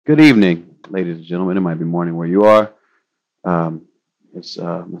Good evening, ladies and gentlemen. It might be morning where you are. It's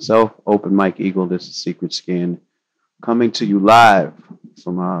myself, Open Mike Eagle. This is Secret Skin, coming to you live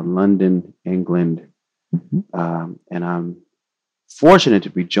from London, England. And I'm fortunate to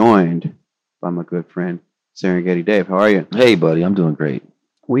be joined by my good friend, Serengeti Dave. How are you? Hey, buddy. I'm doing great.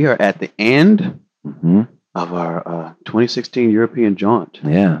 We are at the end of our 2016 European jaunt.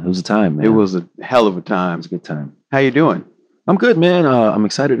 Yeah, it was a time, man. It was a hell of a time. It was a good time. How you doing? I'm good, man. I'm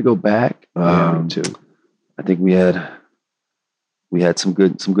excited to go back. Me too. I think we had some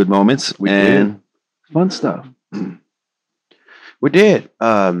good moments and fun stuff. We did.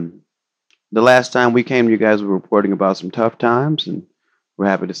 The last time we came, you guys were reporting about some tough times, and we're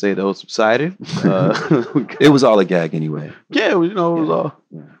happy to say those subsided. It was all a gag anyway. Yeah, it was all.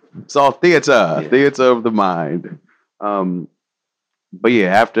 Yeah. It's all theater of the mind. But yeah,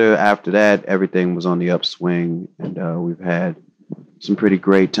 after that, everything was on the upswing, and we've had some pretty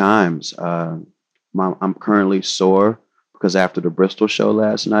great times. I'm currently sore because after the Bristol show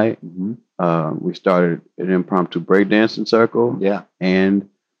last night, we started an impromptu breakdancing circle. Yeah, and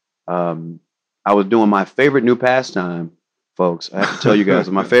I was doing my favorite new pastime, folks. I have to tell you guys,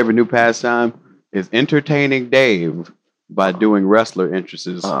 my favorite new pastime is entertaining Dave by doing wrestler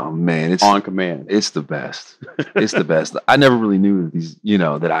entrances. Oh man, it's on command. It's the best. It's the best. I never really knew these,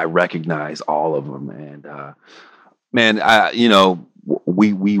 that I recognize all of them. And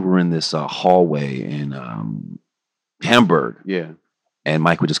we were in this hallway in Hamburg. Yeah. And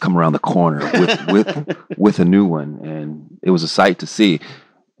Mike would just come around the corner with a new one, and it was a sight to see.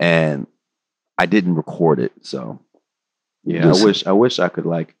 And I didn't record it, so yeah, I wish I could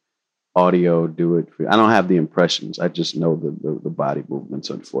audio do it. I don't have the impressions. I just know the body movements,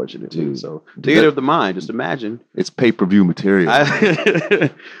 unfortunately. Dude, so theater of the mind. Just imagine. It's pay-per-view material.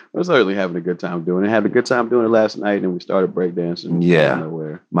 I was certainly having a good time doing it. I had a good time doing it last night, and we started breakdancing. Yeah. Out of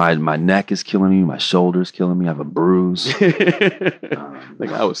nowhere. My neck is killing me. My shoulder's killing me. I have a bruise.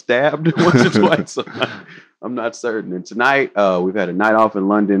 I was stabbed once or twice. So I'm not certain. And tonight, we've had a night off in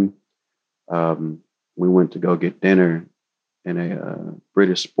London. We went to go get dinner in a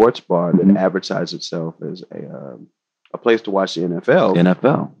British sports bar that advertised itself as a place to watch the NFL.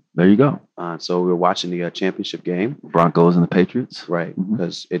 NFL. There you go. So we were watching the championship game. Broncos and the Patriots. Right.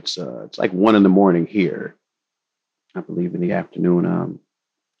 Because it's like 1 a.m. here. I believe in the afternoon.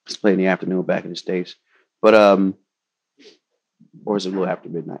 It's played in the afternoon back in the States. But, or is it a little after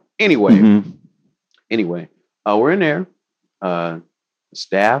midnight? Anyway, we're in there.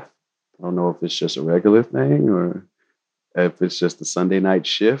 Staff, I don't know if it's just a regular thing or if it's just a Sunday night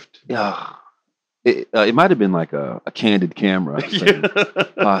shift. Yeah. It might have been like a candid camera thing,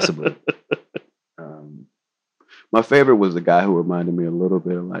 possibly. My favorite was the guy who reminded me a little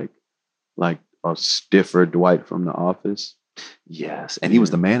bit of like a stiffer Dwight from The Office. Yes, and he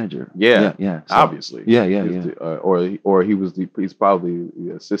was the manager. Yeah. So, obviously. Yeah. Or he's probably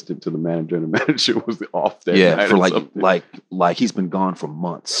the assistant to the manager, and the manager was the off that night. For like he's been gone for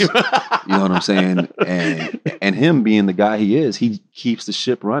months. You know what I'm saying? And him being the guy he is, he keeps the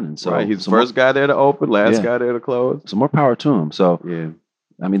ship running. So right, he's the first guy there to open, last guy there to close. So more power to him. So yeah,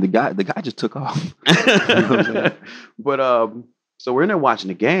 I mean the guy just took off. You know what I'm saying? But so we're in there watching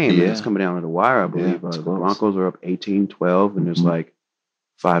the game, and it's coming down to the wire, I believe. The Broncos are up 18-12, and there's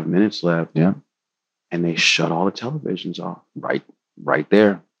 5 minutes left. Yeah. And they shut all the televisions off. Right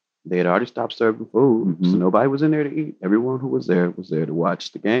there. They had already stopped serving food, so nobody was in there to eat. Everyone who was there to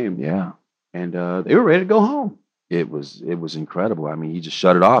watch the game. Yeah. And they were ready to go home. It was incredible. I mean, he just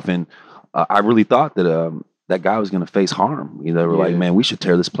shut it off, and I really thought that that guy was going to face harm. They were like, man, we should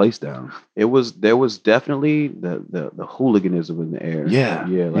tear this place down. There was definitely the hooliganism in the air. Yeah.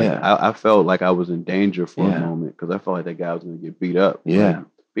 I felt like I was in danger for a moment because I felt like that guy was going to get beat up. Yeah. Like,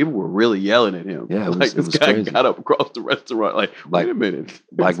 people were really yelling at him. Yeah, this guy crazy. Got up across the restaurant like, wait a minute.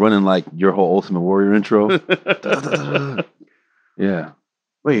 Like running like your whole Ultimate Warrior intro. Yeah.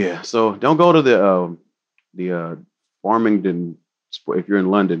 But yeah, so don't go to the Farmington. If you're in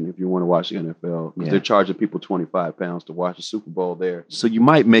London, if you want to watch the NFL, they're charging people £25 to watch the Super Bowl there. So you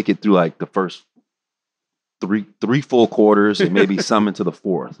might make it through like the first three full quarters and maybe some into the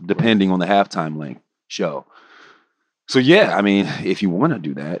fourth, depending on the halftime length show. So yeah, I mean, if you want to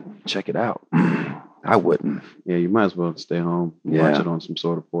do that, check it out. I wouldn't. Yeah, you might as well stay home and watch it on some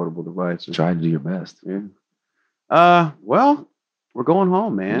sort of portable device. Try to do your best. Yeah. Well, we're going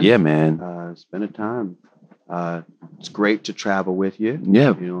home, man. Yeah, man. It's been a time. It's great to travel with you.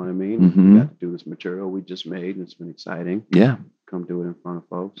 Yeah. You know what I mean? We got to do this material we just made, and it's been exciting. Yeah. Come do it in front of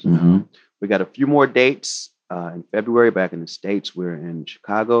folks. We got a few more dates in February back in the States. We're in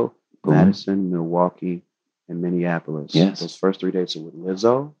Chicago, Madison, Milwaukee, and Minneapolis. Yes. Those first 3 dates are with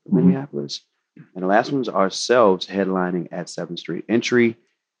Lizzo, from Minneapolis. And the last one's ourselves headlining at 7th Street. Entry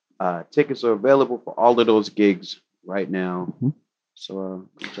tickets are available for all of those gigs right now. So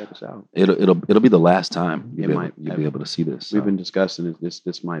check us out. It'll be the last time you'll be able to see this. So. We've been discussing it.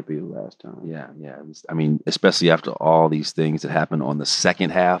 This might be the last time. Yeah. I mean, especially after all these things that happened on the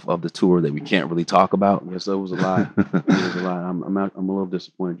second half of the tour that we can't really talk about. Yes, it was a lot. It was a lot. I'm a little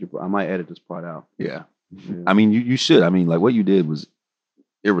disappointed. I might edit this part out. Yeah. I mean, you should. I mean, like what you did was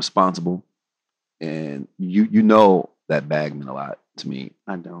irresponsible, and you know that bag meant a lot to me.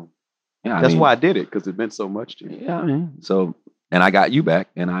 I know. Yeah, that's why I did it, because it meant so much to me. Yeah, I mean, so. And I got you back,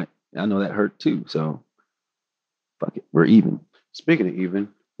 and I know that hurt too. So, fuck it, we're even. Speaking of even,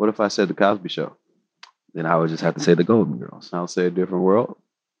 what if I said the Cosby Show? Then I would just have to say the Golden Girls. I'll say a different world.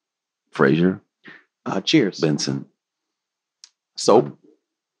 Frasier. Cheers. Benson. Soap.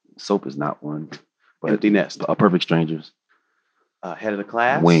 Soap is not one. But Empty Nest. Perfect Strangers. Head of the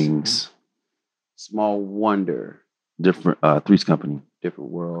Class. Wings. Small Wonder. Different. Three's Company. Different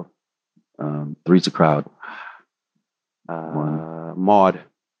World. Three's a Crowd. Maud.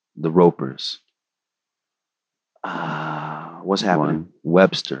 The Ropers. What's happening? One.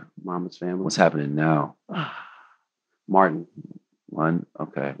 Webster. Mama's Family. What's happening now? Martin. One.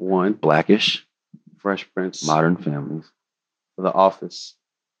 Okay. One. Blackish. Fresh Prince. Modern Families. The Office.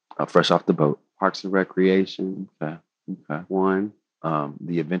 Fresh Off the Boat. Parks and Recreation. Okay. One.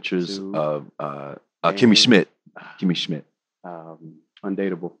 The Adventures Two. of Kimmy Schmidt. Kimmy Schmidt.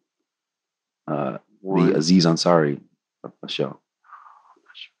 Undateable. The Aziz Ansari show.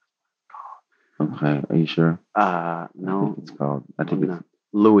 Okay, are you sure? No. I think it's called. I think it's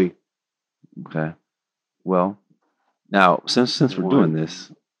Louis. Okay. Well, now since we're doing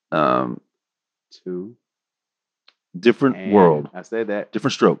this, two. Different world. I said that.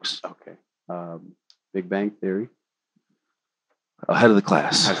 Different strokes. Okay. Big Bang Theory. Ahead of the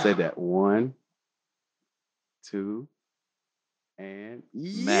Class. I said that. One, two, and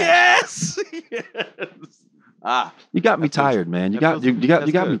yes. You got me tired, man. You got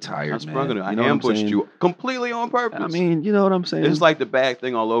me tired, I sprung man. it. I ambushed you completely on purpose. I mean, you know what I'm saying? It's like the bag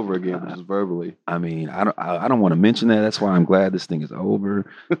thing all over again, just verbally. I mean, I don't want to mention that. That's why I'm glad this thing is over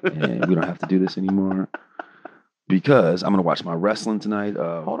and we don't have to do this anymore. Because I'm gonna watch my wrestling tonight.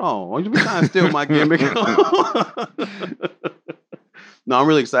 Hold on, why you be trying to steal my gimmick? No, I'm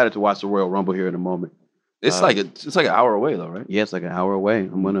really excited to watch the Royal Rumble here in a moment. It's like an hour away though, right? Yeah, it's like an hour away.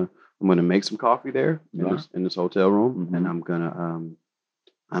 I'm gonna make some coffee there in this hotel room, and I'm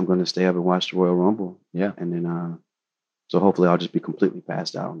gonna stay up and watch the Royal Rumble. Yeah, and then so hopefully I'll just be completely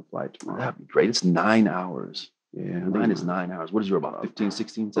passed out on the flight tomorrow. That'd be great. It's 9 hours. Yeah, mine is 9 hours. What is your about 15,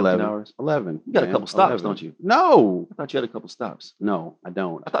 16, 17 hours? 11. You got a couple stops, don't you? No. I thought you had a couple stops. No, I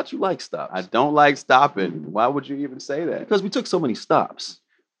don't. I thought you liked stops. I don't like stopping. Why would you even say that? Because we took so many stops.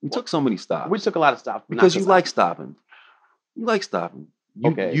 We took a lot of stops. Because you like stopping. You like stopping.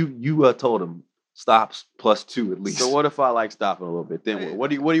 Okay. You told him stops plus 2 at least. So what if I like stopping a little bit? Then what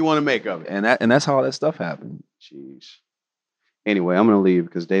do you want to make of it? And that's how all that stuff happened. Jeez. Anyway, I'm gonna leave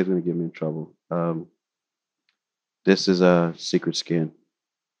because Dave's gonna get me in trouble. This is a Secret Skin,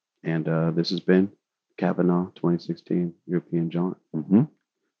 and this has been Kavanaugh 2016 European Jaunt.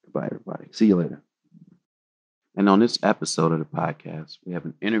 Goodbye, everybody. See you later. And on this episode of the podcast, we have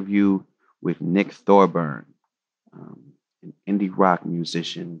an interview with Nick Thorburn, an indie rock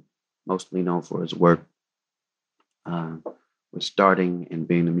musician, mostly known for his work with starting and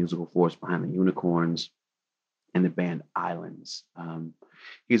being the musical force behind the Unicorns and the band Islands.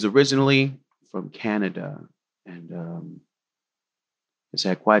 He's originally from Canada and has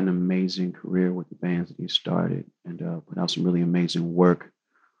had quite an amazing career with the bands that he started and put out some really amazing work.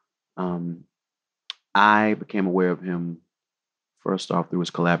 I became aware of him first off through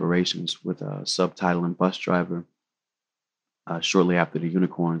his collaborations with Subtitle and Bus Driver shortly after the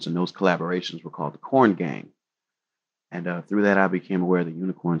Unicorns, and those collaborations were called the Corn Gang. And through that, I became aware of the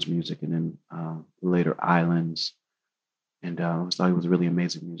Unicorns music and then later Islands. And I thought he was a really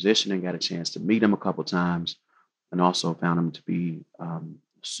amazing musician and got a chance to meet him a couple times, and also found him to be a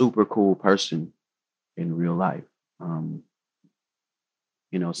super cool person in real life.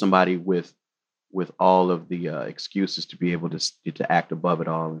 Somebody with all of the excuses to be able to act above it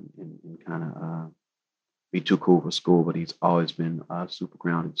all and kind of be too cool for school, but he's always been super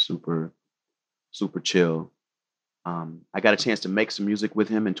grounded, super chill. I got a chance to make some music with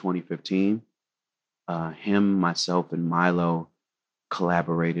him in 2015. Him, myself, and Milo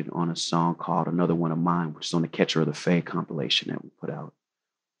collaborated on a song called Another One of Mine, which is on the Catcher of the Fae compilation that we put out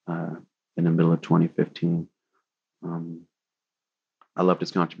in the middle of 2015. I loved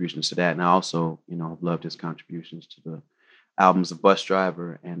his contributions to that. And I also, loved his contributions to the albums of Bus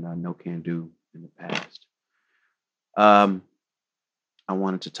Driver and No Can Do in the past. I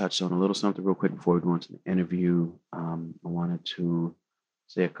wanted to touch on a little something real quick before we go into the interview. I wanted to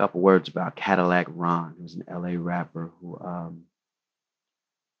say a couple words about Cadillac Ron, who's an LA rapper who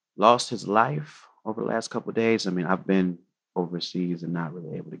lost his life over the last couple of days. I mean, I've been overseas and not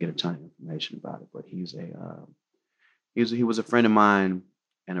really able to get a ton of information about it, but he was a friend of mine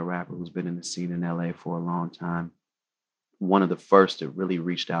and a rapper who's been in the scene in LA for a long time. One of the first that really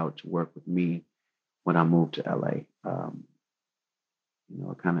reached out to work with me when I moved to LA.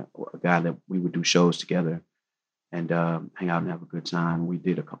 Kind of a guy that we would do shows together and hang out and have a good time. We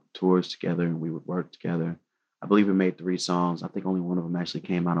did a couple tours together and we would work together. I believe we made 3 songs. I think only one of them actually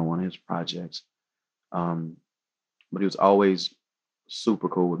came out on one of his projects. But he was always super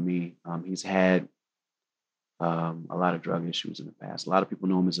cool with me. He's had a lot of drug issues in the past. A lot of people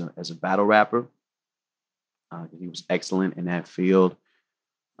know him as a battle rapper. He was excellent in that field.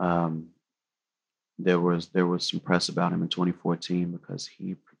 There was some press about him in 2014 because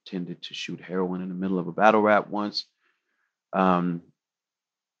he pretended to shoot heroin in the middle of a battle rap once. From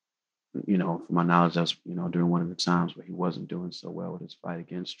my knowledge, that's during one of the times where he wasn't doing so well with his fight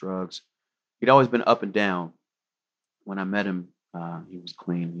against drugs. He'd always been up and down. When I met him, he was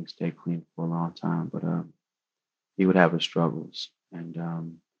clean. He stayed clean for a long time, but he would have his struggles, and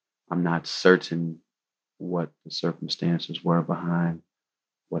I'm not certain what the circumstances were behind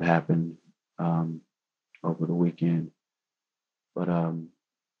what happened over the weekend. But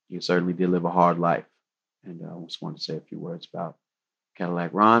he certainly did live a hard life. And I just wanted to say a few words about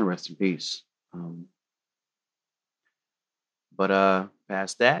Cadillac Ron, rest in peace. But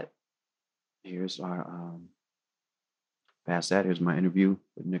past that, here's my interview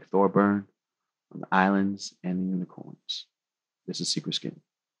with Nick Thorburn on the Islands and the Unicorns. This is Secret Skin.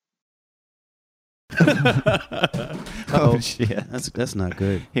 Oh shit, that's not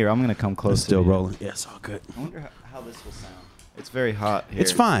good. Here, I'm gonna come close. It's still rolling. Yeah, it's all good. I wonder how this will sound. It's very hot here.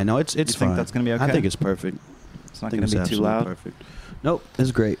 It's fine. No, it's you fine. think that's gonna be okay? I think it's perfect. It's not gonna be too loud. Perfect. Nope,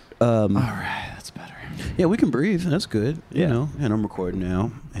 it's great. All right, that's better. Yeah, we can breathe. That's good. Yeah. And I'm recording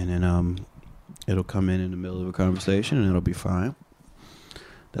now, and then it'll come in the middle of a conversation, and it'll be fine.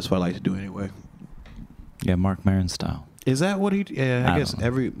 That's what I like to do anyway. Yeah, Mark Maron style. Is that what he? Yeah, I guess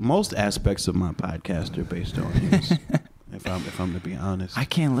don't know. most aspects of my podcast are based on his. if I'm to be honest, I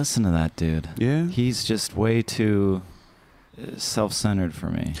can't listen to that dude. Yeah, he's just way too self-centered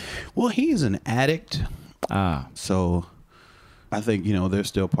for me. Well, he's an addict. So I think there's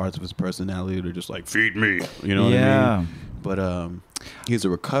still parts of his personality that are just like feed me. You know what I mean? But he's a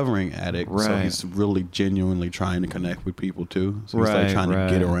recovering addict, so he's really genuinely trying to connect with people too. So he's like trying to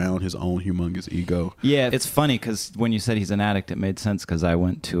get around his own humongous ego. Yeah, it's funny because when you said he's an addict, it made sense because I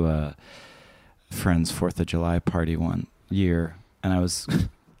went to a friend's 4th of July party one year, and I was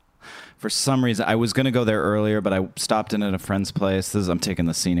for some reason I was going to go there earlier, but I stopped in at a friend's place. I'm taking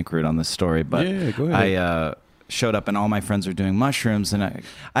the scenic route on this story, but yeah, go ahead. I showed up and all my friends were doing mushrooms, and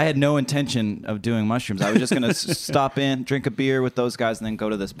I had no intention of doing mushrooms. I was just going to stop in, drink a beer with those guys, and then go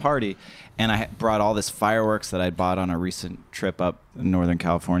to this party. And I brought all this fireworks that I'd bought on a recent trip up in Northern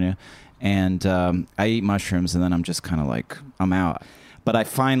California. And I eat mushrooms, and then I'm just kind of like, I'm out. But I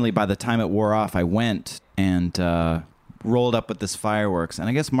finally, by the time it wore off, I went and rolled up with this fireworks. And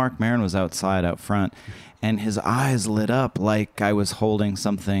I guess Mark Maron was outside, out front, and his eyes lit up like I was holding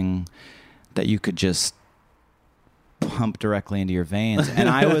something that you could just pump directly into your veins. And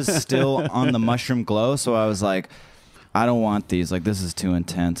I was still on the mushroom glow, so I was like, I don't want these. Like, this is too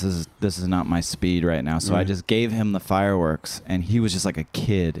intense. This is not my speed right now. So I just gave him the fireworks, and he was just like a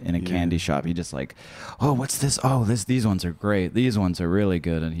kid in a candy shop. He just like, oh, what's this? Oh, these ones are great. These ones are really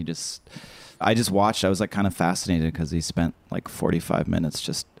good. And I just watched. I was like kind of fascinated because he spent like 45 minutes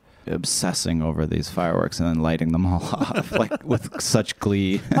just obsessing over these fireworks and then lighting them all off like with such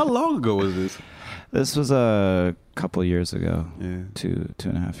glee. How long ago was this? This was a couple years ago. Yeah.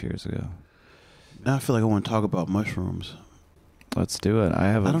 2.5 years ago. Now I feel like I want to talk about mushrooms. Let's do it.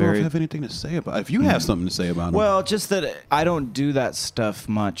 I don't know if I have anything to say about it. If you have something to say about them. Well, just that I don't do that stuff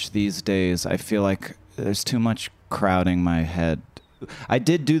much these days. I feel like there's too much crowding my head. I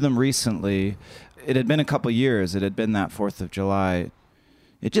did do them recently. It had been a couple years. It had been that 4th of July.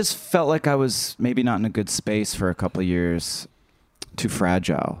 It just felt like I was maybe not in a good space for a couple years. Too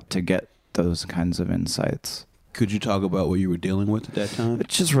fragile to get those kinds of insights. Could you talk about what you were dealing with at that time?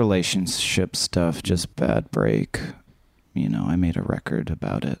 It's just relationship stuff, just bad break. I made a record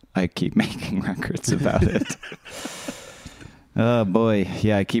about it. I keep making records about it. Oh, boy.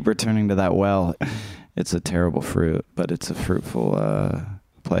 Yeah, I keep returning to that well. It's a terrible fruit, but it's a fruitful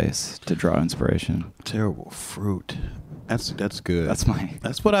place to draw inspiration. Terrible fruit. That's good.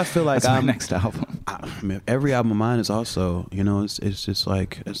 That's what I feel like. That's my next album. I mean, every album of mine is also, it's just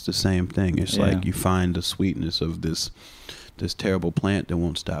like it's the same thing. It's like you find the sweetness of this terrible plant that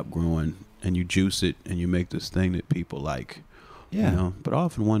won't stop growing, and you juice it, and you make this thing that people like. Yeah. But I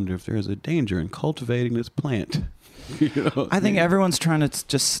often wonder if there's a danger in cultivating this plant. I think everyone's trying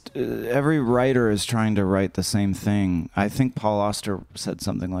to every writer is trying to write the same thing. I think Paul Auster said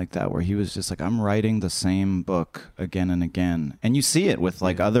something like that, where he was just like, I'm writing the same book again and again. And you see it with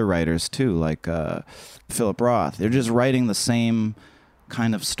like other writers too, like Philip Roth. They're just writing the same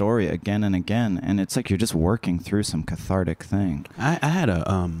kind of story again and again. And it's like you're just working through some cathartic thing. I had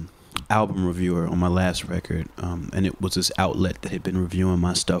a album reviewer on my last record, and it was this outlet that had been reviewing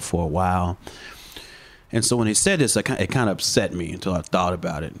my stuff for a while. And so when they said this, it kind of upset me until I thought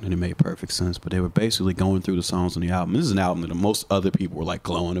about it, and it made perfect sense. But they were basically going through the songs on the album. This is an album that most other people were like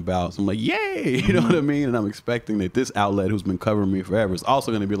glowing about. So I'm like, yay! You know what I mean? And I'm expecting that this outlet who's been covering me forever is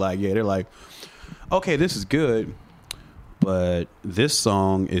also going to be like, yeah, they're like, okay, this is good, but this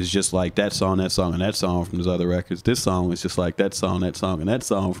song is just like that song, and that song from his other records. This song is just like that song, and that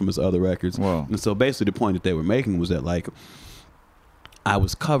song from his other records. Whoa. And so basically the point that they were making was that like I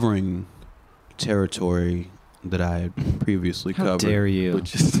was covering territory that I had previously covered. How dare you? But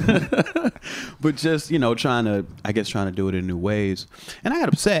just trying to do it in new ways. And I got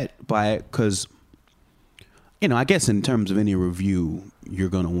upset by it because, I guess in terms of any review, you're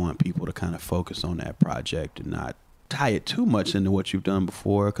going to want people to kind of focus on that project and not tie it too much into what you've done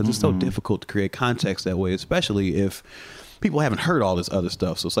before, because it's so difficult to create context that way, especially if people haven't heard all this other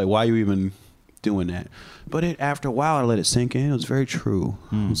stuff. So it's like, why are you even doing that? But after a while, I let it sink in. It was very true.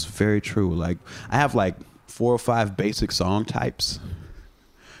 It was very true. Like, I have like 4 or 5 basic song types,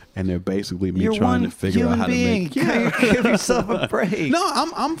 and they're basically me trying to figure out how to make. Yeah, give yourself a break. No,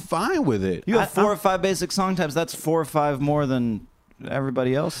 I'm fine with it. You have 4 or 5 basic song types. That's 4 or 5 more than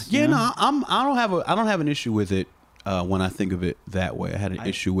everybody else. Yeah, no, I don't have an issue with it. When I think of it that way, I had an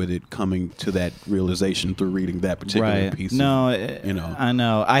issue with it coming to that realization through reading that particular piece. No, I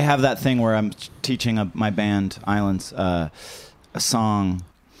know. I have that thing where I'm teaching my band Islands a song,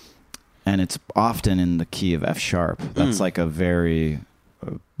 and it's often in the key of F sharp. That's like a very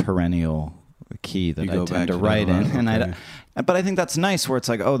perennial key that I tend to write in, and but I think that's nice. Where it's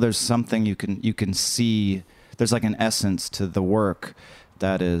like, oh, there's something you can see. There's like an essence to the work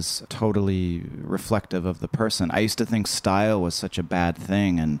that is totally reflective of the person. I used to think style was such a bad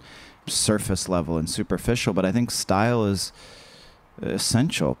thing and surface level and superficial, but I think style is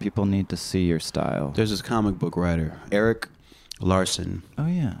essential. People need to see your style. There's this comic book writer, Eric Larson. Oh,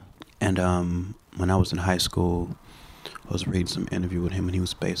 yeah. And when I was in high school, I was reading some interview with him, and he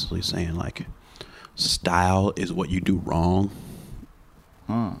was basically saying, like, style is what you do wrong.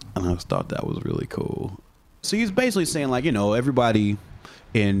 And I just thought that was really cool. So he's basically saying, like, everybody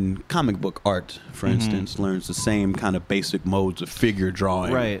in comic book art, for instance, learns the same kind of basic modes of figure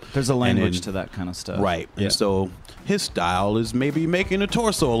drawing. Right. There's a language to that kind of stuff. Right. Yeah. And so his style is maybe making a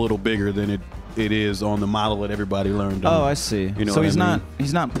torso a little bigger than it is on the model that everybody learned on. Oh, I see. So he's not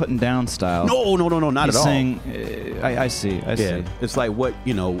putting down style. No, not he's at all. Saying, I see. It's like what,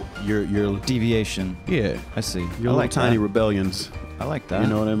 your deviation. Yeah. I see. Your like tiny rebellions. I like that. You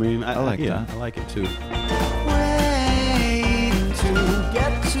know what I mean? I like that. I like it too.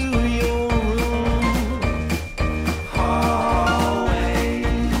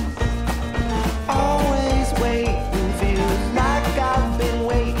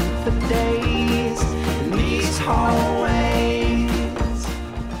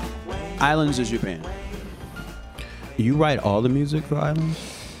 Islands is your band. You write all the music for Islands?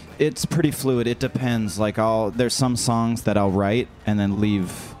 It's pretty fluid. It depends. Like there's some songs that I'll write and then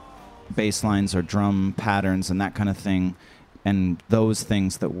leave bass lines or drum patterns and that kind of thing, and those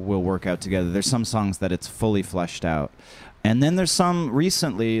things that will work out together. There's some songs that it's fully fleshed out. And then there's some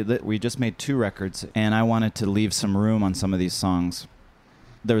recently that we just made 2 records, and I wanted to leave some room on some of these songs.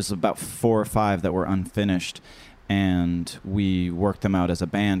 There's about 4 or 5 that were unfinished, and we worked them out as a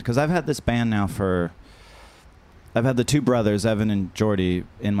band. Because I've had this band now I've had the 2 brothers, Evan and Jordy,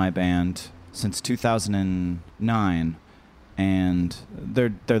 in my band since 2009, and they're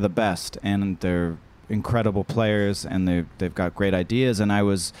the best, and they're incredible players, and they've got great ideas, and I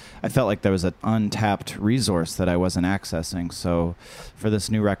felt like there was an untapped resource that I wasn't accessing. So for this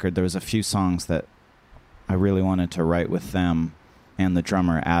new record, there was a few songs that I really wanted to write with them and the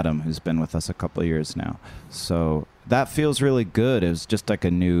drummer Adam, who's been with us a couple of years now. So that feels really good. It was just like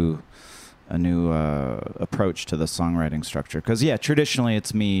a new approach to the songwriting structure. Because traditionally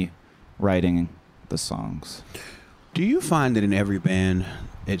it's me writing the songs. Do you find that in every band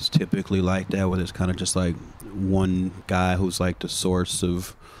it's typically like that, where it's kind of just like one guy who's like the source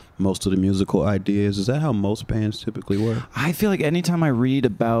of most of the musical ideas. Is that how most bands typically work? I feel like anytime I read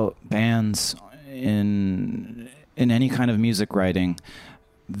about bands in any kind of music writing,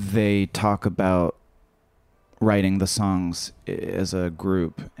 they talk about writing the songs as a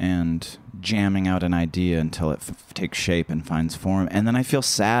group and jamming out an idea until it takes shape and finds form. And then I feel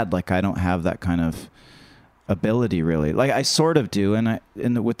sad, like I don't have that kind of ability really. Like I sort of do, and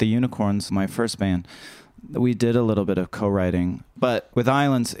with the Unicorns, my first band, we did a little bit of co-writing, but with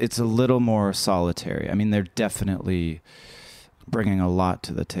Islands, it's a little more solitary. I mean, they're definitely bringing a lot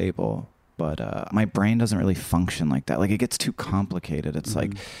to the table, but my brain doesn't really function like that. Like it gets too complicated. It's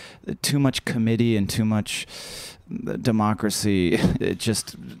like too much committee and too much democracy. It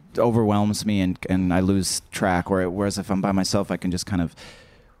just overwhelms me, and I lose track. Whereas if I'm by myself, I can just kind of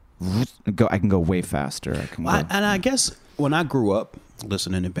go. I can go way faster. And I guess when I grew up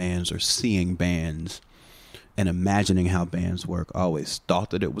listening to bands or seeing bands and imagining how bands work, I always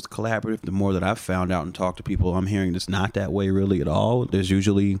thought that it was collaborative. The more that I've found out and talked to people, I'm hearing it's not that way really at all. There's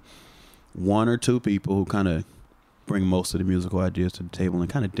usually one or two people who kind of bring most of the musical ideas to the table and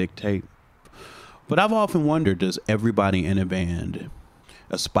kind of dictate. But I've often wondered, does everybody in a band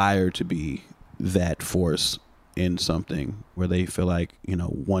aspire to be that force in something where they feel like,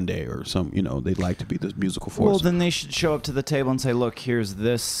 one day or they'd like to be this musical force? Well, then they should show up to the table and say, look, here's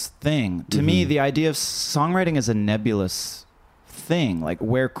this thing. To me, the idea of songwriting is a nebulous thing, like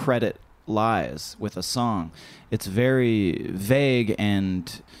where credit lies with a song. It's very vague,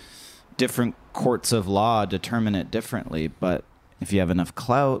 and different courts of law determine it differently. But if you have enough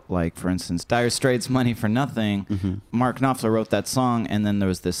clout, like for instance, Dire Straits' Money for Nothing, Mark Knopfler wrote that song, and then there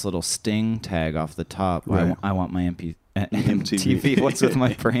was this little sting tag off the top. Right. I want my MTV. What's with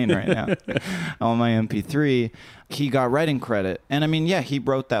my brain right now? I want my MP3. He got writing credit. And I mean, yeah, he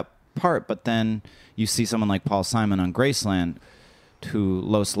wrote that part, but then you see someone like Paul Simon on Graceland, who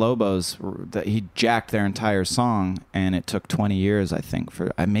Los Lobos, that he jacked their entire song, and it took 20 years, I think,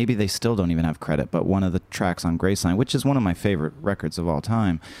 for maybe they still don't even have credit, but one of the tracks on Graceland, which is one of my favorite records of all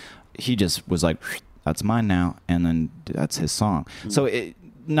time, he just was like, that's mine now, and then that's his song. So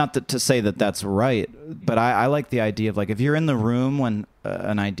not to say that that's right, but I like the idea of, like, if you're in the room when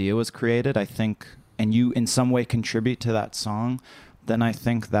an idea was created, I think, and you in some way contribute to that song, then I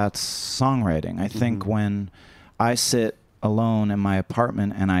think that's songwriting. I think when I sit alone in my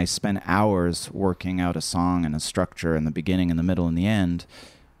apartment and I spend hours working out a song and a structure in the beginning and the middle and the end,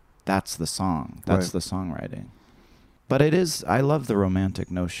 that's the song. That's the songwriting. But it is, I love the romantic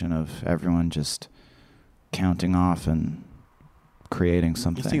notion of everyone just counting off and creating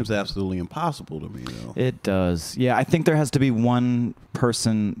something. It seems absolutely impossible to me, though. It does. Yeah, I think there has to be one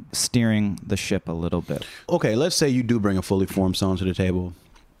person steering the ship a little bit. Okay, let's say you do bring a fully formed song to the table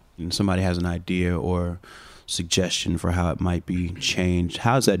and somebody has an idea or suggestion for how it might be changed.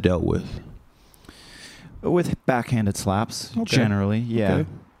 How's that dealt with? With backhanded slaps, generally, yeah.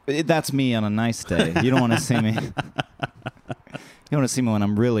 Okay. That's me on a nice day. You don't want to see me. You want to see me when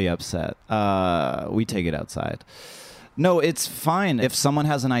I'm really upset. We take it outside. No, it's fine. If someone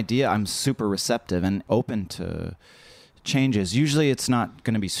has an idea, I'm super receptive and open to changes. Usually it's not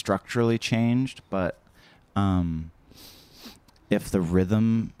going to be structurally changed, but if the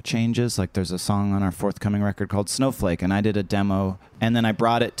rhythm changes, like there's a song on our forthcoming record called Snowflake, and I did a demo, and then I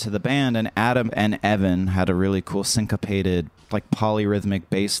brought it to the band, and Adam and Evan had a really cool syncopated, like polyrhythmic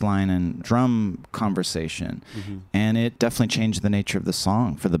bass line and drum conversation, and it definitely changed the nature of the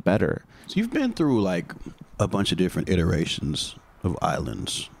song for the better. So you've been through like a bunch of different iterations of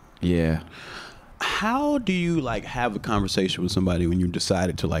Islands. Yeah. How do you like have a conversation with somebody when you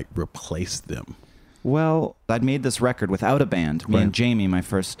decided to like replace them? Well, I'd made this record without a band, me and Jamie, my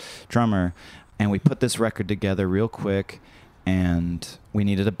first drummer, and we put this record together real quick, and we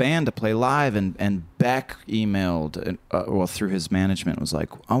needed a band to play live, and Beck emailed, through his management, was like,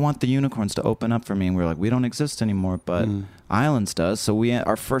 I want the Unicorns to open up for me, and we were like, we don't exist anymore, but Islands does, so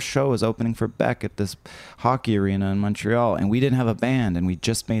our first show was opening for Beck at this hockey arena in Montreal, and we didn't have a band, and we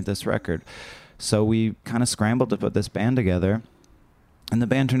just made this record, so we kind of scrambled to put this band together. And the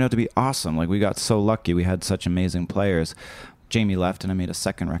band turned out to be awesome. Like, we got so lucky. We had such amazing players. Jamie left, and I made a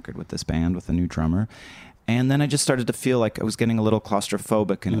second record with this band with a new drummer. And then I just started to feel like I was getting a little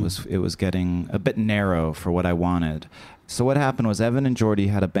claustrophobic, and it was getting a bit narrow for what I wanted. So what happened was Evan and Jordy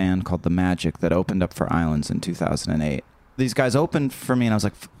had a band called The Magic that opened up for Islands in 2008. These guys opened for me, and I was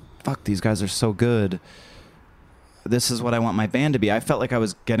like, fuck, these guys are so good. This is what I want my band to be. I felt like I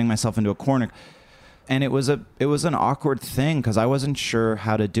was getting myself into a corner. And it was an awkward thing because I wasn't sure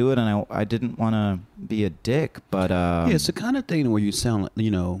how to do it, and I didn't want to be a dick. But yeah, it's the kind of thing where you sound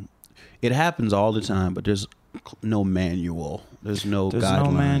like, it happens all the time. But there's manual. There's no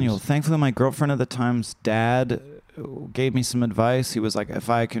no manual. Thankfully, my girlfriend at the time's dad gave me some advice. He was like, if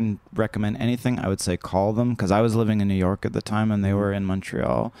I can recommend anything, I would say call them, because I was living in New York at the time and they were in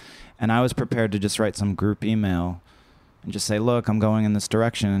Montreal, and I was prepared to just write some group email and just say, look, I'm going in this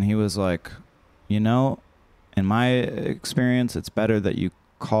direction. And he was like, in my experience, it's better that you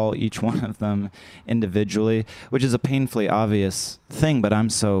call each one of them individually, which is a painfully obvious thing, but I'm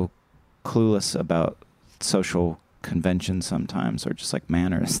so clueless about social conventions sometimes, or just like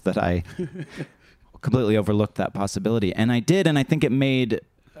manners, that I completely overlooked that possibility. And I did, and I think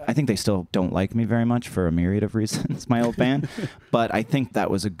they still don't like me very much for a myriad of reasons, my old band, but I think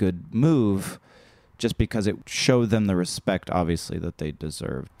that was a good move, just because it showed them the respect, obviously, that they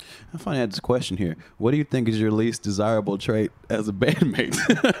deserved. I find I had this question here. What do you think is your least desirable trait as a bandmate?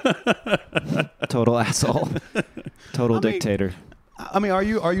 Total asshole. Total dictator. I mean, are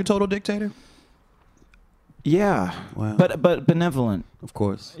you total dictator? Yeah. Wow. But benevolent. Of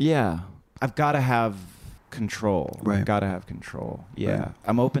course. Yeah. I've got to have control. Right. I've got to have control. Yeah. Right.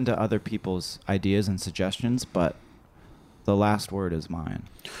 I'm open to other people's ideas and suggestions, but the last word is mine.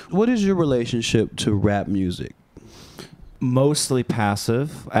 What is your relationship to rap music? Mostly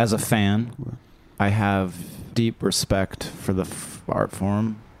passive. As a fan, I have deep respect for the art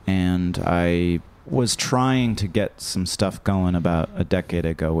form, and I was trying to get some stuff going about a decade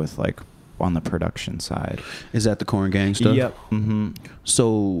ago with on the production side. Is that the Corn Gang stuff? Yep. Mm-hmm.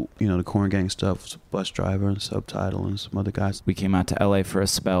 So, the Corn Gang stuff was Bus Driver and Subtitle and some other guys. We came out to LA for a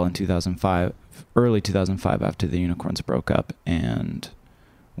spell in 2005, early 2005, after the Unicorns broke up, and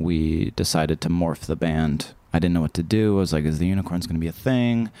we decided to morph the band. I didn't know what to do. I was like, is the Unicorns going to be a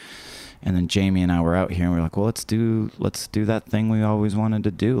thing? And then Jamie and I were out here, and we were like, well, let's do that thing we always wanted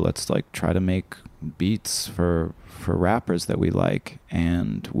to do. Let's try to make beats for rappers that we like.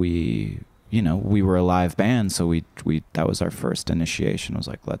 And we were a live band, so we that was our first initiation. It was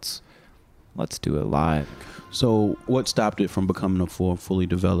like, let's do it live. So what stopped it from becoming a fully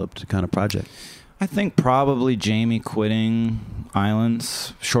developed kind of project? I think probably Jamie quitting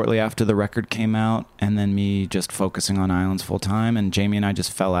Islands shortly after the record came out, and then me just focusing on Islands full time. And Jamie and I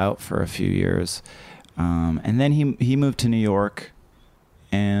just fell out for a few years. And then he moved to New York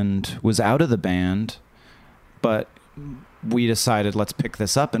and was out of the band, but we decided, let's pick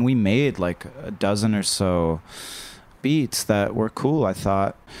this up. And we made a dozen or so beats that were cool, I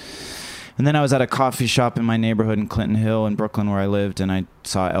thought. And then I was at a coffee shop in my neighborhood in Clinton Hill in Brooklyn, where I lived, and I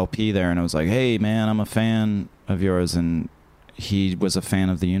saw LP there, and I was like, hey, man, I'm a fan of yours. And he was a fan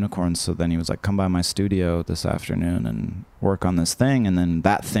of the Unicorns, so then he was like, come by my studio this afternoon and work on this thing. And then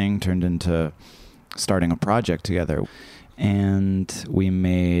that thing turned into starting a project together. And we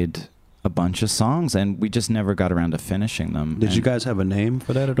made a bunch of songs, and we just never got around to finishing them. Did you guys have a name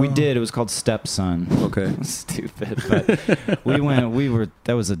for that at all? We did. It was called Stepson. Okay. Stupid, but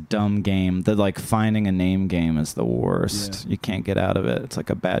that was a dumb game. The finding a name game is the worst. Yeah. You can't get out of it. It's like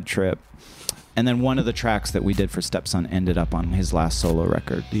a bad trip. And then one of the tracks that we did for Stepson ended up on his last solo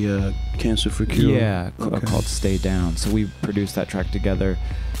record. The Cancer for Cure? Yeah, called Stay Down. So we produced that track together,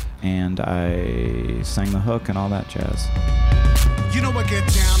 and I sang the hook and all that jazz. You know I get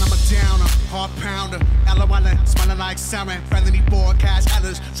down, I'm a downer, hard pounder, LOL, smelling like salmon, felony board, cash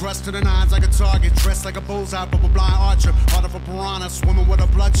Ellis, dressed to the nines like a target, dressed like a bullseye, but a blind archer, harder for piranha, swimming with a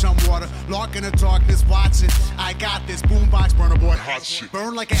blood chum water, lark in the darkness, watching, I got this, boombox, burner boy, hot shit,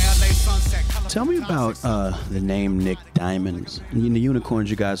 burn like a LA sunset. Tell me about the name Nick Diamonds. In the Unicorns,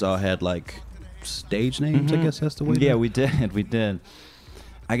 you guys all had stage names, I guess that's the way. Yeah, we did.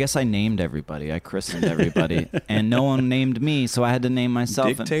 I guess I named everybody. I christened everybody. And no one named me, so I had to name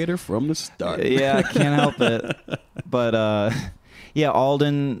myself. Dictator from the start. Yeah, I can't help it. But,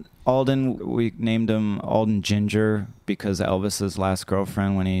 Alden, we named him Alden Ginger because Elvis's last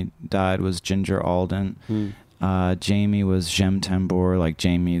girlfriend when he died was Ginger Alden. Jamie was Jem Tambour.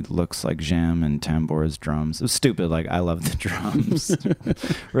 Jamie looks like Jem and Tambour is drums. It was stupid. I love the drums.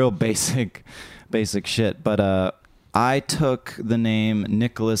 Real basic shit. But, I took the name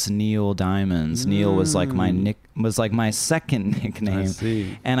Nicholas Neil Diamonds. Neil was my second nickname. I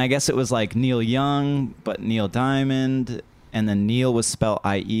see. And I guess it was Neil Young, but Neil Diamond, and then Neil was spelled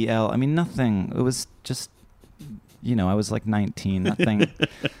I-E-L. I mean, nothing. It was just, I was 19.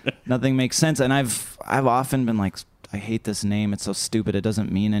 Nothing makes sense. And I've often been I hate this name. It's so stupid. It doesn't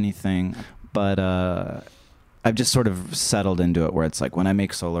mean anything. But I've just sort of settled into it where it's when I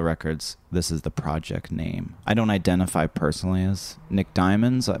make solo records, this is the project name. I don't identify personally as Nick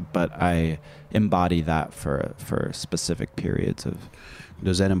Diamonds, but I embody that for specific periods of.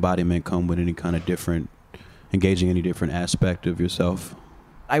 Does that embodiment come with any kind of engaging any different aspect of yourself?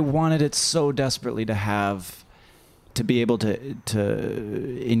 I wanted it so desperately to be able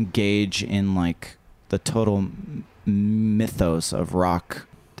to engage in like the total mythos of rock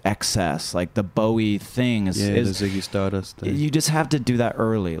excess. Like the Bowie thing is the Ziggy Stardust thing. You just have to do that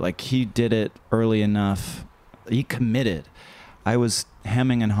early. Like he did it early enough. He committed. I was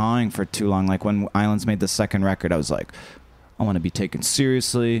hemming and hawing for too long. Like when Islands made the second record, I was like, I want to be taken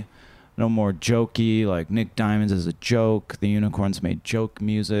seriously. No more jokey, like Nick Diamonds is a joke. The Unicorns made joke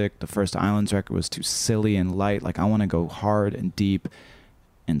music. The first Islands record was too silly and light. Like I want to go hard and deep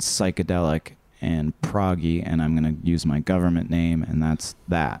and psychedelic and proggy, and I'm going to use my government name, and that's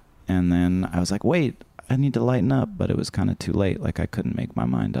that. And then I was like, wait, I need to lighten up, but it was kind of too late. Like I couldn't make my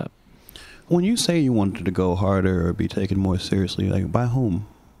mind up. When you say you wanted to go harder or be taken more seriously, like by whom?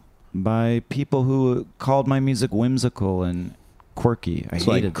 By people who called my music whimsical and quirky. I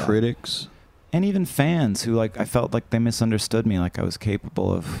hated that. Critics? And even fans who like I felt like they misunderstood me, like I was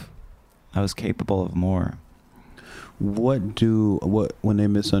capable of more. When they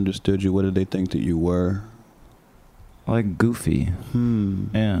misunderstood you, what did they think that you were? Like goofy.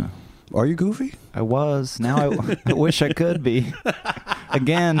 Yeah. Are you goofy? I was. Now I wish I could be.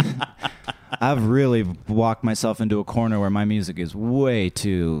 Again, I've really walked myself into a corner where my music is way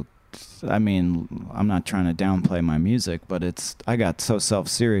too, I mean, I'm not trying to downplay my music, but I got so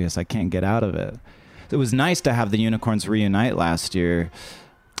self-serious, I can't get out of it. It was nice to have the Unicorns reunite last year.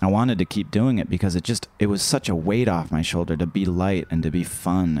 I wanted to keep doing it because it was such a weight off my shoulder to be light and to be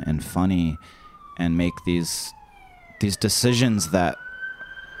fun and funny and make these decisions that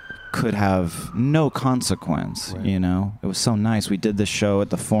could have no consequence, right. You know? It was so nice. We did this show at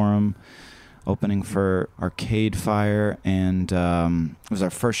the Forum, opening for Arcade Fire, and it was our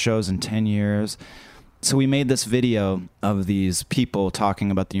first shows in 10 years. So we made this video of these people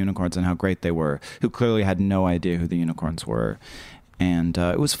talking about the Unicorns and how great they were, who clearly had no idea who the Unicorns were. And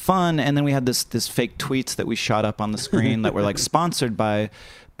it was fun. And then we had this fake tweets that we shot up on the screen that were like sponsored by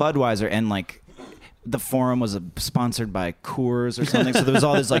Budweiser, and like the Forum was sponsored by Coors or something. So there was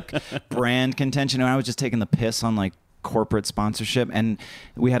all this like brand contention, and I was just taking the piss on like corporate sponsorship. And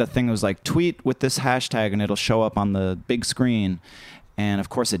we had a thing that was like, tweet with this hashtag and it'll show up on the big screen. And of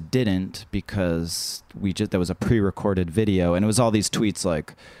course it didn't, because there was a pre-recorded video, and it was all these tweets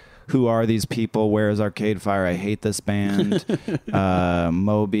like, who are these people? Where is Arcade Fire? I hate this band.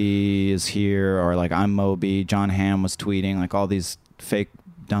 Moby is here, or like, I'm Moby. John Hamm was tweeting, like all these fake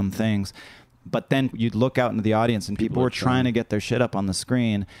dumb things. But then you'd look out into the audience and people were trying to get their shit up on the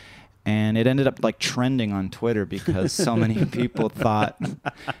screen. And it ended up like trending on Twitter because so many people thought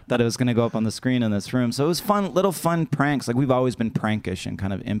that it was going to go up on the screen in this room. So it was little fun pranks. Like we've always been prankish and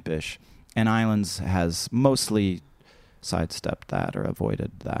kind of impish. And Islands has mostly sidestepped that or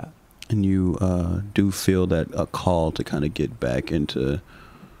avoided that. And you do feel that a call to kind of get back into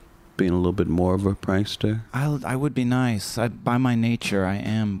being a little bit more of a prankster? I would be nice. By my nature, I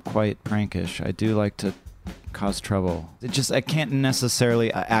am quite prankish. I do like to cause trouble. I can't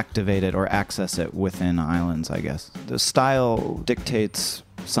necessarily activate it or access it within Islands, I guess. The style dictates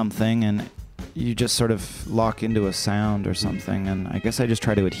something, and you just sort of lock into a sound or something, and I guess I just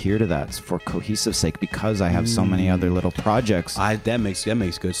try to adhere to that for cohesive sake, because I have so many other little projects. That makes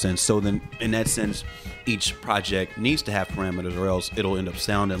good sense. So then, in that sense, each project needs to have parameters, or else it'll end up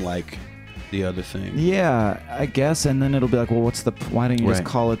sounding like the other thing. Yeah, I guess. And then it'll be like, well, why don't you just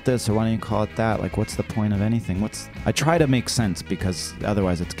call it this, or why don't you call it that? Like, what's the point of anything? I try to make sense, because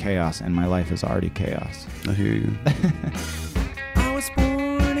otherwise it's chaos, and my life is already chaos. I hear you. I was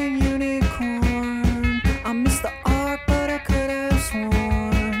born a unicorn. I missed the arc, but I could have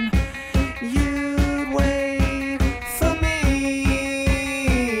sworn you'd wait for me.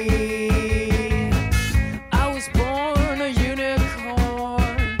 I was born a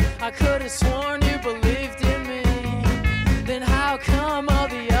unicorn. I could have sworn you believed in me. Then how come all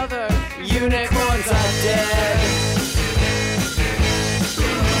the other unicorns are dead?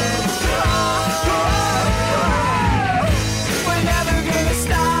 We're never gonna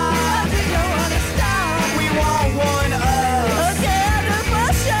stop. Don't wanna stop. We want one us. Okay, under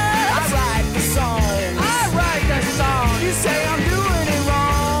pressure. I write the song. You say I'm doing it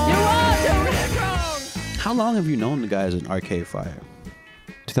wrong. You are doing it wrong. How long have you known the guys in Arcade Fire?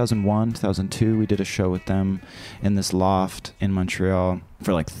 2001, 2002, we did a show with them in this loft in Montreal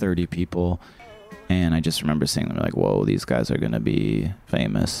for like 30 people. And I just remember seeing them like, whoa, these guys are going to be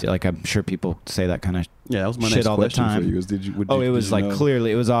famous. Like, I'm sure people say that kind of that was my shit next all the question time. for you. It was like,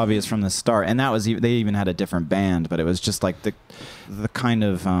 clearly, it was obvious from the start. And that was, they even had a different band, but it was just like the kind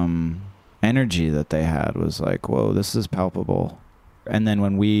of energy that they had was like, whoa, this is palpable. And then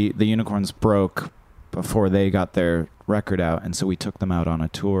when the Unicorns broke, before they got their record out, and so we took them out on a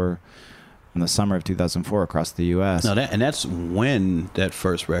tour in the summer of 2004 across the U.S. No, that's when that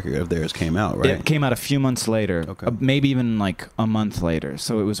first record of theirs came out, right? It came out a few months later, Okay. Maybe even like a month later.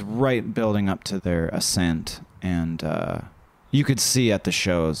 So it was right building up to their ascent, and you could see at the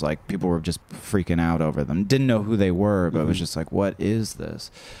shows, like, people were just freaking out over them. Didn't know who they were, but it was just like, what is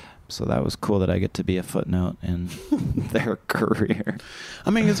this? So that was cool that I get to be a footnote in their career. I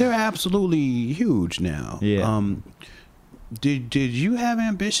mean, because they're absolutely huge now. Yeah. Did you have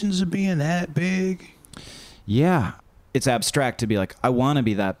ambitions of being that big? Yeah. It's abstract to be like, I want to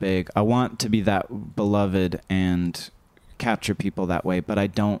be that big. I want to be that beloved and capture people that way, but I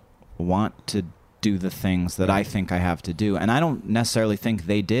don't want to do the things that I think I have to do. And I don't necessarily think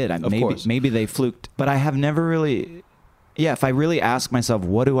they did. Maybe they fluked, but I have never really... Yeah, if I really ask myself,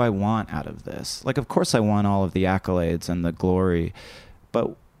 what do I want out of this? Like, of course I want all of the accolades and the glory,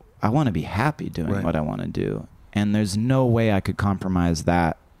 but I want to be happy doing what I want to do. And there's no way I could compromise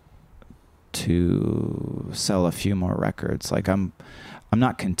that to sell a few more records. Like, I'm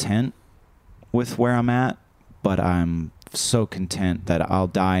not content with where I'm at, but I'm so content that I'll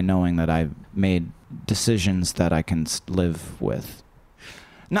die knowing that I've made decisions that I can live with.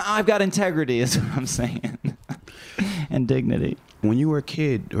 No, I've got integrity, is what I'm saying. And dignity. When you were a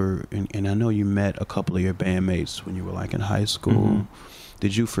kid, and I know you met a couple of your bandmates when you were like in high school,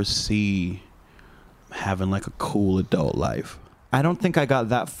 did you foresee having like a cool adult life? I don't think I got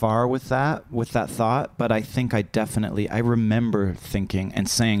that far with that thought, but I think I remember thinking and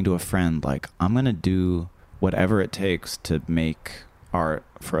saying to a friend, like, I'm going to do whatever it takes to make art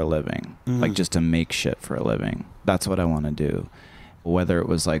for a living, like just to make shit for a living. That's what I want to do. Whether it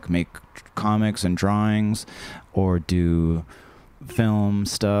was like make comics and drawings or do film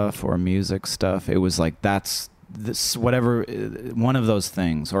stuff or music stuff, it was like, whatever, one of those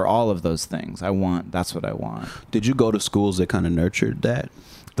things or all of those things that's what I want. Did you go to schools that kind of nurtured that?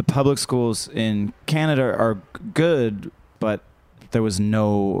 The public schools in Canada are good, but there was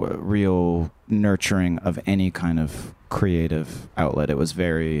no real nurturing of any kind of creative outlet. It was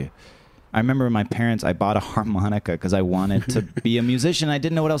I remember my parents, I bought a harmonica because I wanted to be a musician. I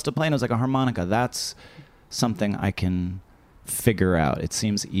didn't know what else to play, and I was like, a harmonica, that's something I can figure out. It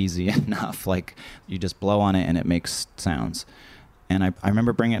seems easy enough. Like, you just blow on it and it makes sounds. And I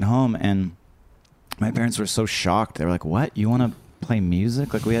remember bringing it home, and my parents were so shocked. They were like, what? You want to play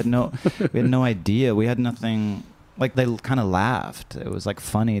music? Like, we had no idea. We had nothing. Like, they kind of laughed. It was like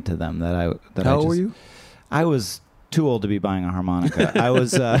funny to them that How old were you? I was too old to be buying a harmonica.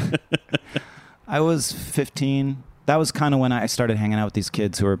 I was 15. That was kind of when I started hanging out with these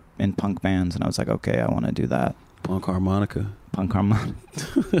kids who were in punk bands, and I was like, okay, I want to do that. Punk harmonica.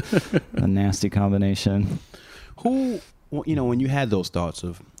 A nasty combination. Who, when you had those thoughts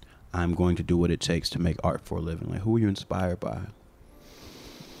of, I'm going to do what it takes to make art for a living, like, who were you inspired by?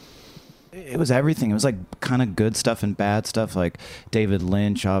 It was everything. It was like kind of good stuff and bad stuff, like David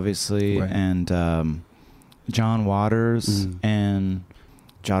Lynch, obviously, and John Waters and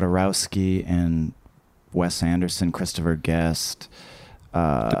Jodorowsky and Wes Anderson, Christopher Guest.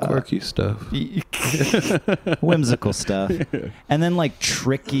 The quirky stuff. Whimsical stuff. And then like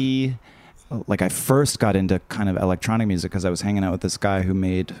tricky, like I first got into kind of electronic music because I was hanging out with this guy who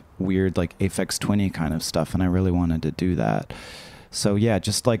made weird like Aphex Twinny kind of stuff, and I really wanted to do that. So yeah,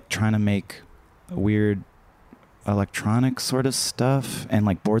 just like trying to make weird electronic sort of stuff, and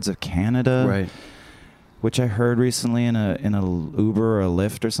like Boards of Canada. Right. Which I heard recently in a Uber or a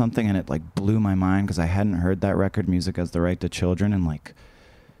Lyft or something, and it like blew my mind because I hadn't heard that record, Music as the Right to Children, in like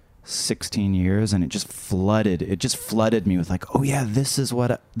 16 years, and it just flooded me with like, oh yeah, this is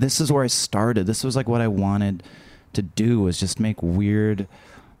where I started. This was like what I wanted to do, was just make weird,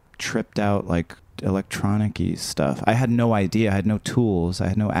 tripped out like electronic-y stuff. I had no idea, I had no tools, I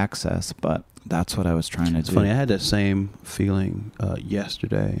had no access, but that's what I was trying to do. It's funny, I had that same feeling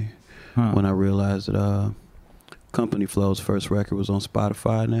yesterday. When I realized that Company Flow's first record was on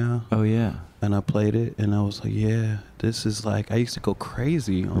Spotify now. Oh, yeah. And I played it, and I was like, yeah, this is like, I used to go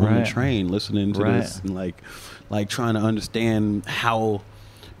crazy on the train listening to this, and like trying to understand how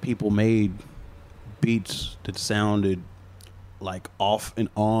people made beats that sounded like off and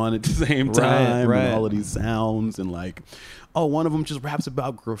on at the same time, and all of these sounds, and like, oh, one of them just raps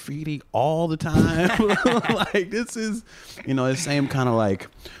about graffiti all the time. Like, this is, the same kind of like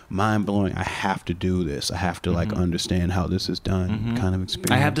mind-blowing, I have to do this, I have to like understand how this is done kind of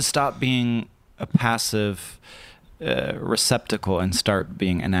experience. I have to stop being a passive receptacle and start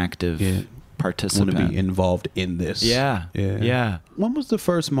being an active participant. Want to be involved in this. Yeah. When was the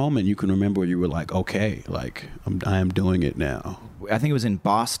first moment you can remember where you were like, okay, like I am doing it now? I think it was in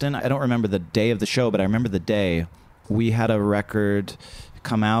Boston. I don't remember the day of the show, but I remember the day we had a record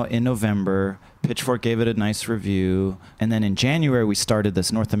come out in November. Pitchfork gave it a nice review. And then in January, we started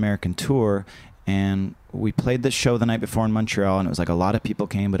this North American tour. And we played this show the night before in Montreal. And it was like a lot of people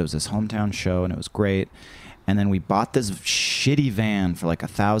came, but it was this hometown show. And it was great. And then we bought this shitty van for like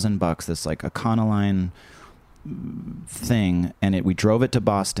 $1,000, this like Econoline thing. And we drove it to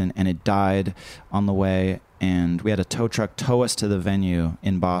Boston, and it died on the way. And we had a tow truck tow us to the venue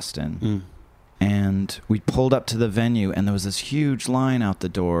in Boston. And we pulled up to the venue, and there was this huge line out the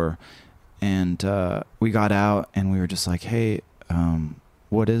door. And we got out, and we were just like, hey,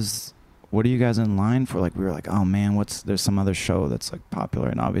 what are you guys in line for? Like, we were like, oh man, there's some other show that's like popular.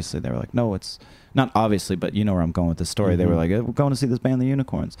 And obviously they were like, no, it's not obviously, but you know where I'm going with this story. They were like, we're going to see this band, the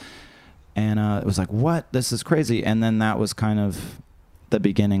Unicorns. And it was like, what? This is crazy. And then that was kind of the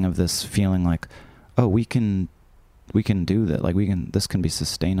beginning of this feeling like, oh, we can do that. Like this can be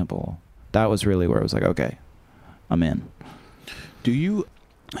sustainable. That was really where I was like, okay, I'm in. Do you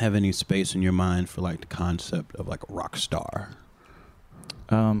have any space in your mind for like the concept of like a rock star?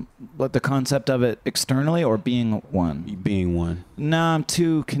 But the concept of it externally or being one? Being one. No, I'm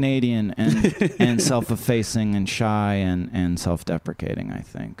too Canadian and self-effacing and shy and self-deprecating, I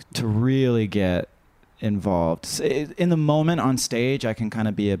think, to really get involved. In the moment on stage, I can kind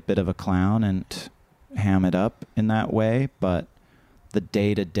of be a bit of a clown and ham it up in that way, but the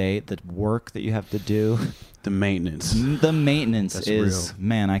day-to-day, the work that you have to do... The maintenance. The maintenance That's is... real.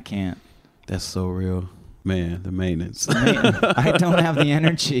 Man, I can't. That's so real. Man, the maintenance. I don't have the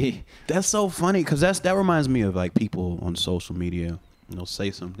energy. That's so funny because that reminds me of like people on social media, say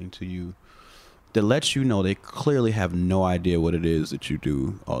something to you that lets you know they clearly have no idea what it is that you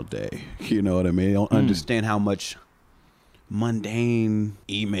do all day. You know what I mean? They don't understand how much mundane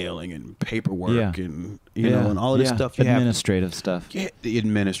emailing and paperwork and and all of this stuff. Administrative stuff. Yeah, the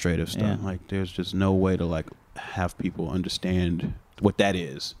administrative stuff. Yeah. Like there's just no way to like have people understand what that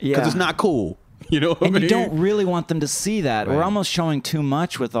is. Yeah. Because it's not cool. You know what I mean? You don't really want them to see that. Right. We're almost showing too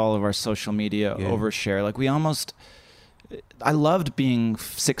much with all of our social media overshare. Like I loved being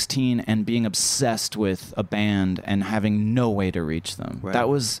 16 and being obsessed with a band and having no way to reach them. Right.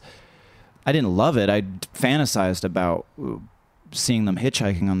 I didn't love it. I fantasized about seeing them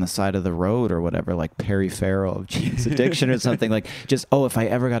hitchhiking on the side of the road or whatever, like Perry Farrell of Jane's Addiction or something. Like just, if I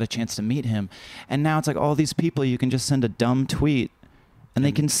ever got a chance to meet him. And now it's like all these people, you can just send a dumb tweet and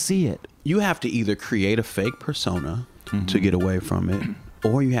they can see it. You have to either create a fake persona to get away from it,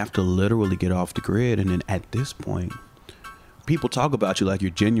 or you have to literally get off the grid. And then at this point, people talk about you like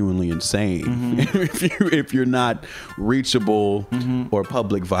you're genuinely insane if you're not reachable or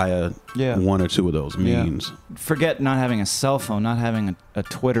public via one or two of those means. Forget not having a cell phone, not having a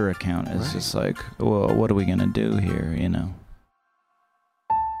Twitter account. It's just like, well, what are we going to do here, You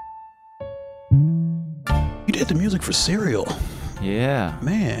did the music for Serial. Yeah.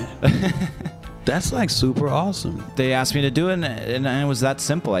 Man. That's like super awesome. They asked me to do it, and it was that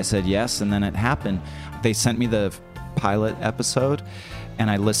simple. I said yes, and then it happened. They sent me the pilot episode,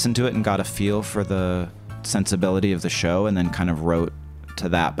 and I listened to it and got a feel for the sensibility of the show, and then kind of wrote to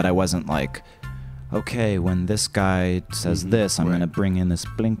that. But I wasn't like, okay, when this guy says this, I'm going to bring in this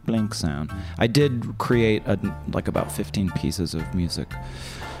blink blink sound. I did create about 15 pieces of music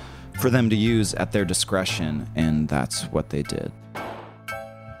for them to use at their discretion, and that's what they did.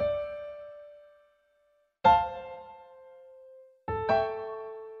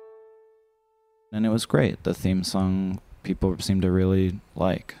 And it was great. The theme song people seem to really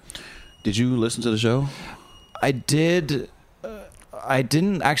like. Did you listen to the show? I did. I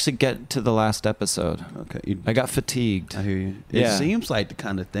didn't actually get to the last episode. Okay. I got fatigued. I hear you. It seems like the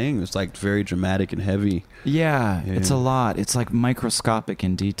kind of thing. It's like very dramatic and heavy. Yeah, it's a lot. It's like microscopic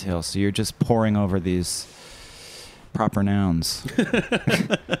in detail. So you're just poring over these proper nouns.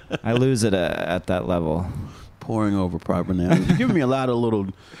 I lose it at that level. Pouring over proper nouns. You're giving me a lot of little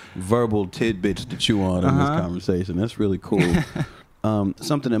verbal tidbits to chew on in this conversation. That's really cool.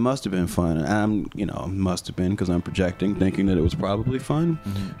 Something that must have been fun, and must have been because I'm projecting, thinking that it was probably fun,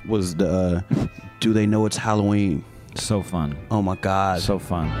 was the Do They Know It's Halloween? So fun. Oh my God. So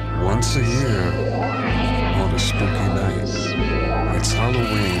fun. Once a year, on a spooky night, it's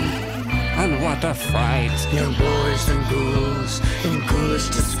Halloween. And what a fright! Young boys and ghouls in ghoulish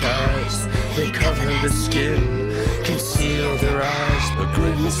disguise. They cover the skin, conceal their eyes. A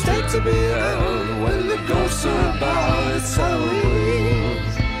great mistake to be held when the ghosts are about. It's Halloween,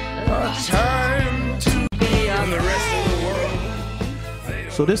 a time to be on the rest of the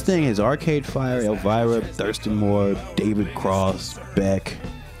world. So this thing is Arcade Fire, Elvira, Thurston Moore, David Cross, Beck.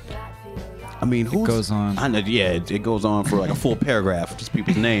 I mean, It goes on. I know, yeah, it goes on for like a full paragraph, just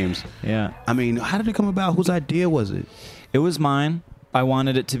people's names. Yeah. I mean, how did it come about? Whose idea was it? It was mine. I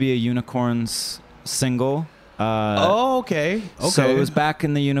wanted it to be a Unicorns single. Okay. So it was back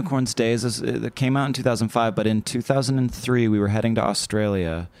in the Unicorns days. It came out in 2005, but in 2003 we were heading to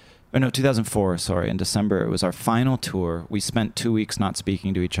Australia. Or no, 2004, sorry. In December, it was our final tour. We spent 2 weeks not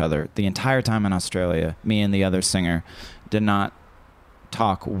speaking to each other. The entire time in Australia, me and the other singer did not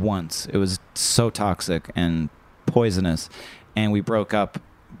talk once. It was so toxic and poisonous. And we broke up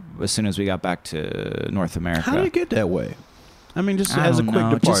as soon as we got back to North America. How did it get that way? I mean, just I as a don't quick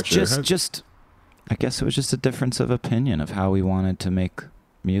know. departure. Just, I guess it was just a difference of opinion of how we wanted to make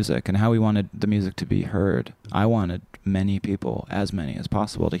music and how we wanted the music to be heard. I wanted many people, as many as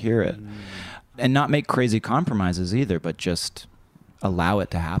possible, to hear it. And not make crazy compromises either, but just allow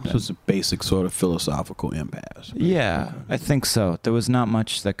it to happen. So it's a basic sort of philosophical impasse. Yeah, I think so. There was not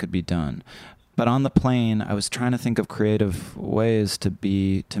much that could be done. But on the plane, I was trying to think of creative ways to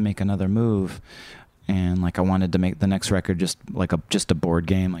make another move. And like I wanted to make the next record just a board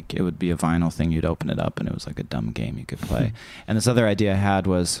game. Like it would be a vinyl thing. You'd open it up and it was like a dumb game you could play. And this other idea I had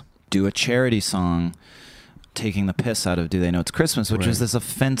was do a charity song taking the piss out of Do They Know It's Christmas, which was this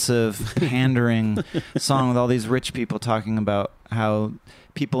offensive, pandering song with all these rich people talking about how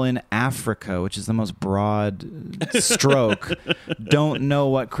people in Africa, which is the most broad stroke, don't know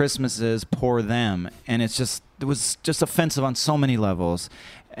what Christmas is, poor them. And it was just offensive on so many levels.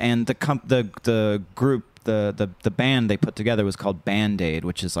 And the group, the band they put together was called Band-Aid,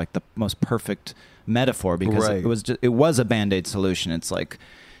 which is like the most perfect metaphor because it was a Band-Aid solution. It's like,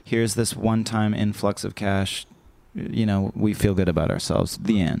 here's this one-time influx of cash, we feel good about ourselves,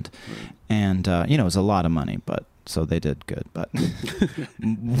 the end. And, it was a lot of money, but so they did good, but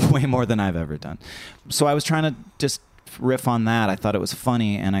way more than I've ever done. So I was trying to just riff on that. I thought it was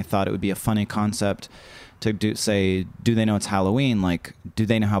funny, and I thought it would be a funny concept to do they know it's Halloween? Like, do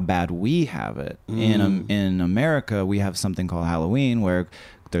they know how bad we have it? In America, we have something called Halloween where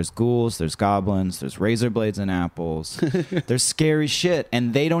there's ghouls, there's goblins, there's razor blades and apples. There's scary shit,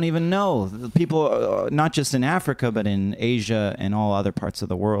 and they don't even know. The people, not just in Africa, but in Asia and all other parts of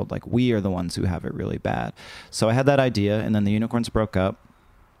the world, like we are the ones who have it really bad. So I had that idea, and then the Unicorns broke up,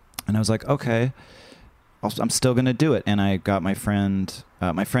 and I was like, okay, I'm still going to do it. And I got my friend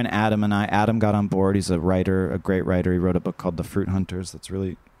Adam and Adam got on board. He's a writer, a great writer. He wrote a book called The Fruit Hunters that's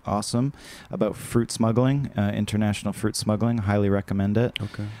really awesome about fruit smuggling, international fruit smuggling. Highly recommend it.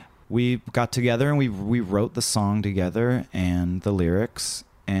 Okay. We got together and we wrote the song together and the lyrics,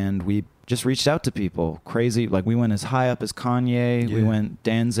 and we just reached out to people. Crazy. Like we went as high up as Kanye. Yeah. We went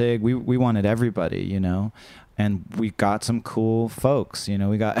Danzig. We wanted everybody, And we got some cool folks,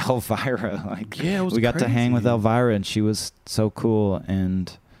 we got Elvira. We got to hang with Elvira, and she was so cool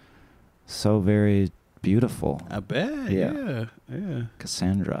and so very beautiful. I bet. Yeah.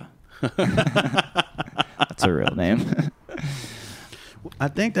 Cassandra. That's her real name. I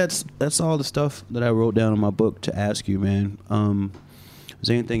think that's all the stuff that I wrote down in my book to ask you, man. Is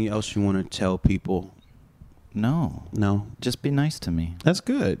there anything else you want to tell people? No. Just be nice to me. That's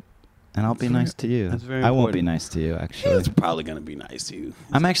good. And I'll be nice to you. That's very I won't important. be nice to you, actually. It's probably going to be nice to you.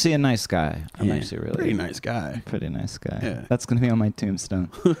 I'm actually a nice guy. I'm actually really pretty nice guy. Pretty nice guy. Yeah. That's going to be on my tombstone.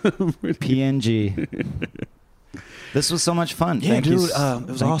 PNG. This was so much fun. Yeah, dude. It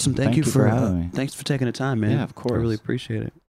was awesome. Thank you for having me. Thanks for taking the time, man. Yeah, of course. I really appreciate it.